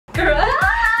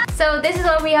So this is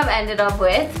what we have ended up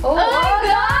with. Oh my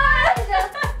god!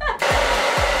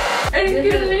 Are you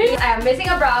kidding me? I am missing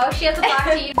a brow. She has a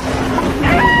black teeth.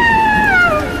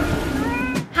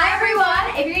 Hi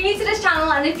everyone! If you're new to this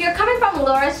channel and if you're coming from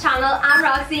Laura's channel, I'm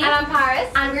Roxy. And I'm Paris.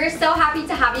 And we're so happy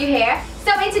to have you here.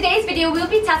 So in today's video, we'll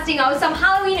be testing out some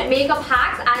Halloween makeup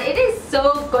hacks and it is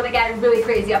so gonna get really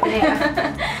crazy up in here.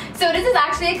 So this is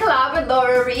actually a collab with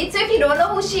Laura Reed. So if you don't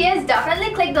know who she is,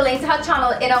 definitely click the link to her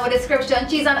channel in our description.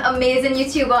 She's an amazing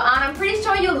YouTuber and I'm pretty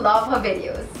sure you'll love her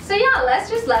videos. So yeah, let's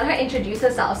just let her introduce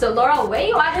herself. So Laura, where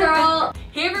you at, girl?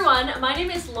 Hey everyone, my name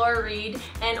is Laura Reed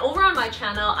and over on my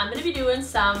channel I'm going to be doing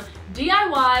some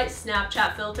DIY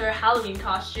Snapchat filter Halloween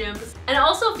costumes, and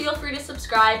also feel free to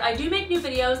subscribe. I do make new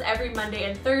videos every Monday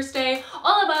and Thursday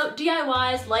all about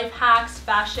DIYs, life hacks,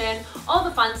 fashion, all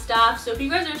the fun stuff. So if you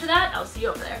guys are into that, I'll see you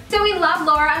over there. So we love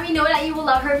Laura and we know that you will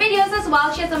love her videos as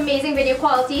well. She has amazing video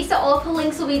quality, so all of her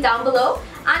links will be down below.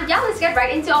 And yeah, let's get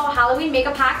right into our Halloween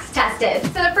makeup hacks tested.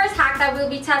 So the first hack that we'll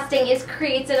be testing is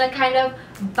creating a kind of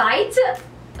bite,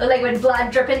 like with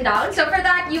blood dripping down. So for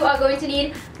that you are going to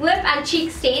need lip and cheek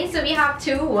stains. So we have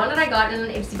two, one that I got in an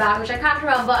Ipsy bag which I can't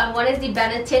remember, and one is the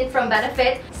Benetint from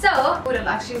Benefit. So Oh, that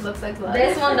actually looks like blood.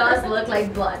 this one does look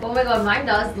like blood. Oh my god, mine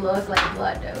does look like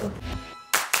blood though.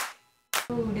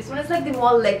 Ooh, this one is like the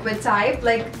more liquid type,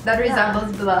 like that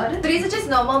resembles blood. So these are just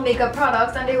normal makeup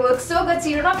products and they work so good, so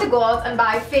you don't have to go out and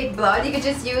buy fake blood. You could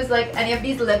just use like any of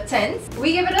these lip tints.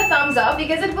 We give it a thumbs up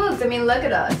because it works. I mean, look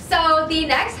at us. So the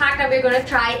next hack that we're going to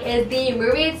try is the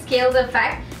mermaid scales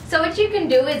effect. So what you can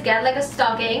do is get like a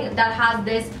stocking that has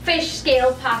this fish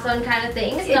scale pattern kind of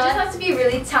thing. It just has to be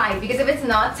really tight, because if it's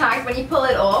not tight, when you pull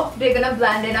it off, they're gonna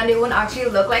blend in and they won't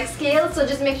actually look like scales. So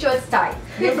just make sure it's tight.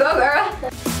 You go,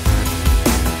 girl.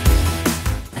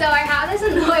 So I have this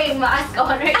annoying mask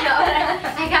on right now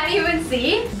that I can't even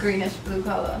see. Greenish blue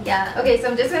color. Yeah. Okay, so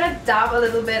I'm just gonna dab a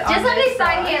little bit on Just on this this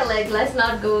side brush. here, like let's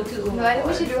not go too No, I think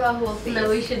we should do our whole face.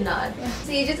 No, we should not.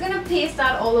 So you're just gonna paste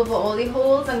that all over all the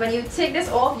holes, and when you take this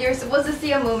off, you're supposed to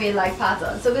see a mermaid-like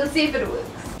pattern. So we'll see if it works.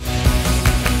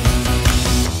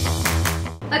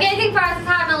 Okay, I think Paris is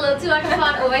having a little too much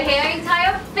fun over here. Her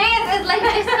entire face is like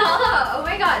this color. Oh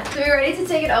my god. So we're ready to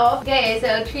take it off. Okay,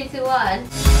 so 3, 2, 1.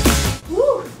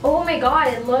 Woo. Oh my god,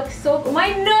 it looks so good.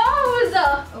 My nose!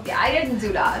 Okay, I didn't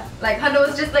do that. Like her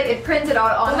nose just like it printed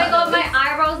out on Oh my her god, nose. my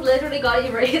eyebrows literally got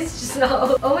erased just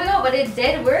now. Oh my god, but it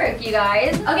did work, you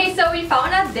guys. Okay, so we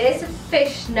found that this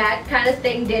fishnet kind of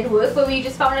thing did work, but we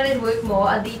just found that it worked more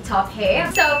at the top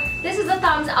here. So this is a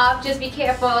thumbs up, just be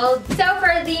careful. So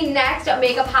for the next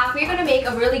makeup hack, we're gonna make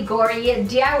a really gory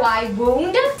DIY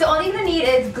wound. So all you're gonna need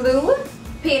is glue,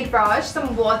 paintbrush,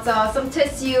 some water, some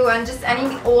tissue, and just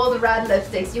any old red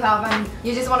lipsticks you have, and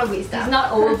you just want to waste them. It's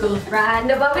not old girlfriend,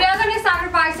 but we are going to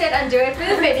sacrifice it and do it for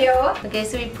the video. Okay,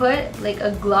 so we put like a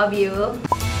globule.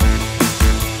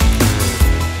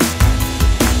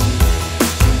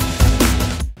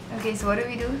 Okay, so what do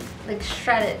we do? Like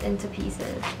shred it into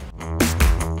pieces.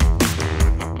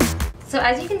 So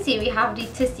as you can see, we have the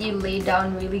tissue laid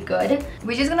down really good.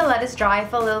 We're just gonna let this dry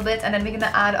for a little bit, and then we're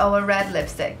gonna add our red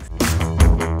lipsticks.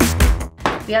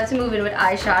 We have to move in with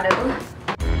eyeshadow.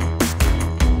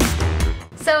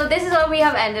 So this is what we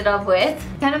have ended up with.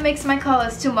 Kind of mixed my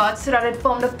colors too much so that it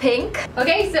formed a pink.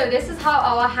 Okay, so this is how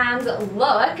our hands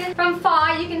look. From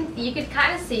far, you could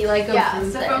kind of see like a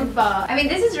bruise so there. from far. I mean,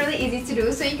 this is really easy to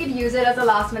do, so you could use it as a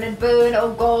last minute burn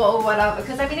or go or whatever,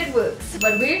 because I mean it works.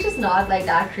 But we're just not like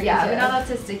that creative. Yeah, we're not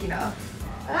artistic enough.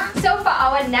 So for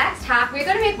our next hack, we're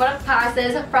gonna make one of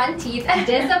Paris's front teeth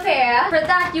disappear. For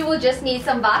that, you will just need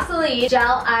some Vaseline,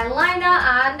 gel eyeliner,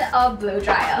 and a blow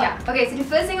dryer. Yeah. Okay, so the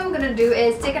first thing I'm gonna do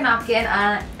is take a napkin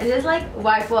and just like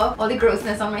wipe off all the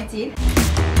grossness on my teeth.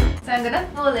 So I'm gonna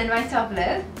fold in my top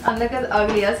lip and look as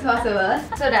ugly as possible.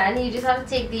 So then you just have to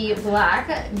take the black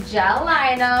gel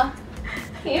liner.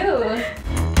 Ew.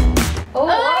 Oh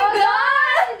my god!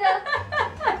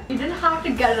 You didn't have to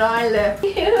get it on my lip. Ew.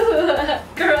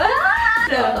 Gross.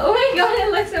 Oh my god,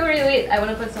 it looks so really weird. I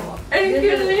wanna put some more. Are you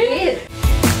kidding me?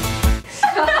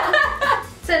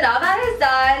 So now that is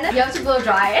done, you have to blow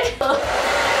dry it.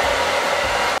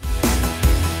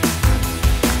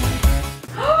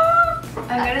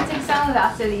 I'm gonna take some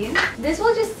Vaseline. This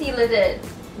will just seal it in.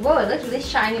 Whoa, it looks really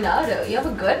shiny now though. You have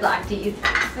a good black teeth.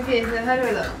 Okay, so how do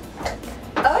we look?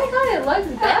 Oh my god, it looks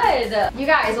good. You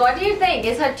guys, what do you think?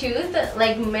 Is her tooth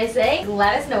like missing?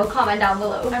 Let us know, comment down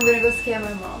below. I'm gonna go scare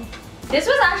my mom. This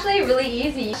was actually really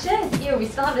easy. Shit, ew, we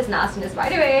still have this nastiness. By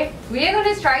the way, we are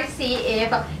going to try to see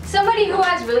if somebody who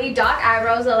has really dark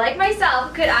eyebrows or like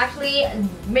myself could actually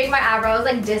make my eyebrows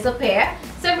like disappear.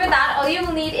 So for that, all you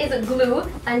will need is glue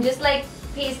and just like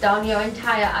paste down your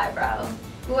entire eyebrow.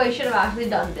 Oh, I should have actually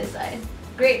done this side.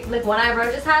 Great, like one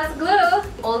eyebrow just has glue.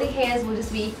 All the hairs will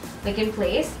just be like in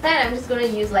place. Then I'm just gonna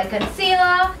use like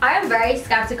concealer. I am very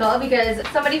skeptical because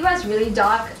somebody who has really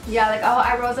dark, Yeah, like our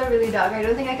eyebrows are really dark. I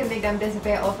don't think I can make them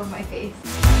disappear off of my face.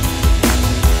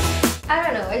 I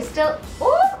don't know, I still,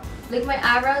 oh, like my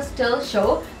eyebrows still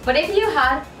show. But if you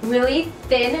had really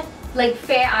thin, like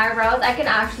fair eyebrows, I can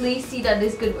actually see that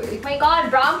this could work. Oh my god,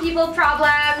 brown people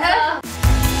problems.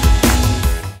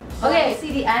 Okay,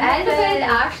 see the end of it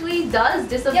actually does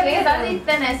disappear. Yeah, because that's the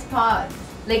thinnest part.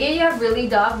 Like if you have really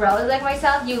dark brows like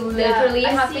myself, you literally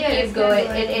have to keep going.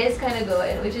 It is kind of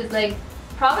going, which is like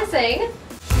promising.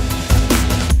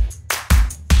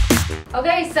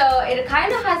 Okay, so it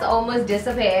kind of has almost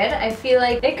disappeared. I feel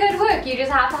like it could work. You just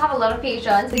have to have a lot of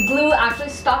patience. The glue actually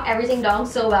stuck everything down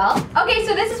so well. Okay,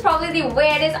 so this is probably the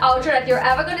weirdest outro that you're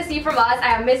ever going to see from us.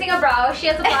 I am missing a brow. She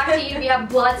has a black teeth. We have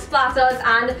blood splatters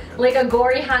and like a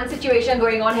gory hand situation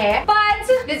going on here. But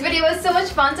this video was so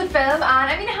much fun to film, and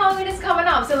I mean Halloween is coming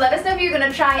up, so let us know if you're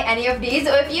gonna try any of these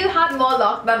or if you had more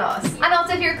luck than us. And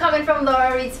also, if you're coming from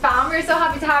Laura Reed's fam, we're so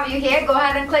happy to have you here. Go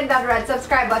ahead and click that red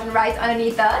subscribe button right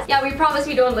underneath us. yeah, we promise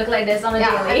we don't look like this on a I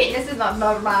daily. mean, this is not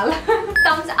normal.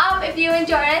 Thumbs up if you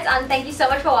enjoyed it, and thank you so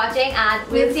much for watching, and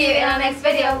We'll see you in our next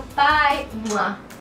video. Bye! Mwah.